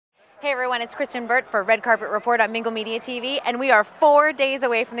Hey everyone, it's Kristyn Burtt for Red Carpet Report on Mingle Media TV, and we are 4 days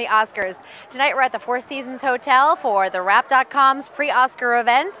away from the Oscars. Tonight we're at the Four Seasons Hotel for the Wrap.com's pre-Oscar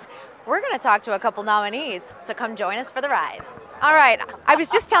event. We're going to talk to a couple nominees, so come join us for the ride. All right, I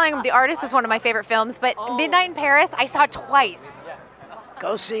was just telling him The Artist was one of my favorite films, but Midnight in Paris, I saw it twice.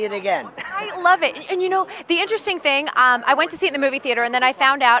 Go see it again. I love it. And you know, the interesting thing, I went to see it in the movie theater, and then I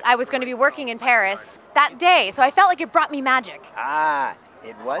found out I was going to be working in Paris that day, so I felt like it brought me magic.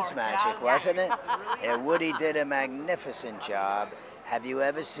 It was magic, wasn't it? Yeah, Woody did a magnificent job. Have you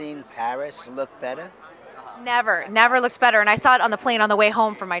ever seen Paris look better? Never looks better, and I saw it on the plane on the way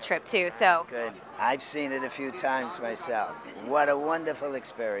home from my trip too, so. Good. I've seen it a few times myself. What a wonderful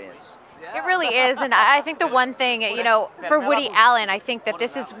experience. It really is, and I think the one thing, you know, for Woody Allen, I think that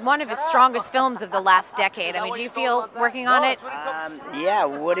this is one of his strongest films of the last decade. I mean, do you feel working on it? Yeah,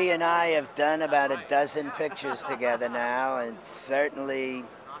 Woody and I have done about a dozen pictures together now, and certainly,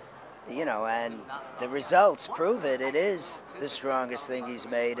 you know, and the results prove it. It is the strongest thing he's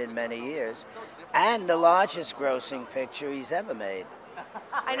made in many years, and the largest grossing picture he's ever made.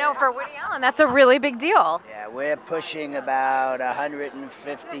 I know, for Woody Allen, that's a really big deal. Yeah, we're pushing about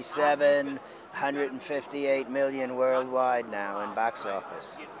 157, 158 million worldwide now in box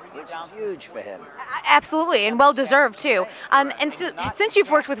office, which is huge for him. Absolutely, and well-deserved, too. And so, since you've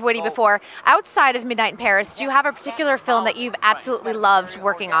worked with Woody before, outside of Midnight in Paris, do you have a particular film that you've absolutely loved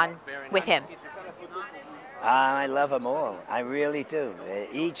working on with him? I love them all. I really do.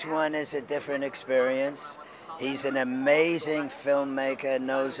 Each one is a different experience. He's an amazing filmmaker,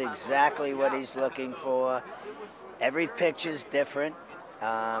 knows exactly what he's looking for. Every picture's different.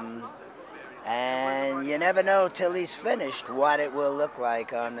 And you never know till he's finished what it will look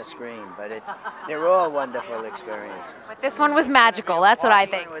like on the screen. But they're all wonderful experiences. But this one was magical, that's what I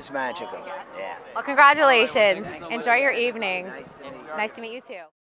think. It was magical, yeah. Well, congratulations. Enjoy your evening. Nice to meet you. Nice to meet you too.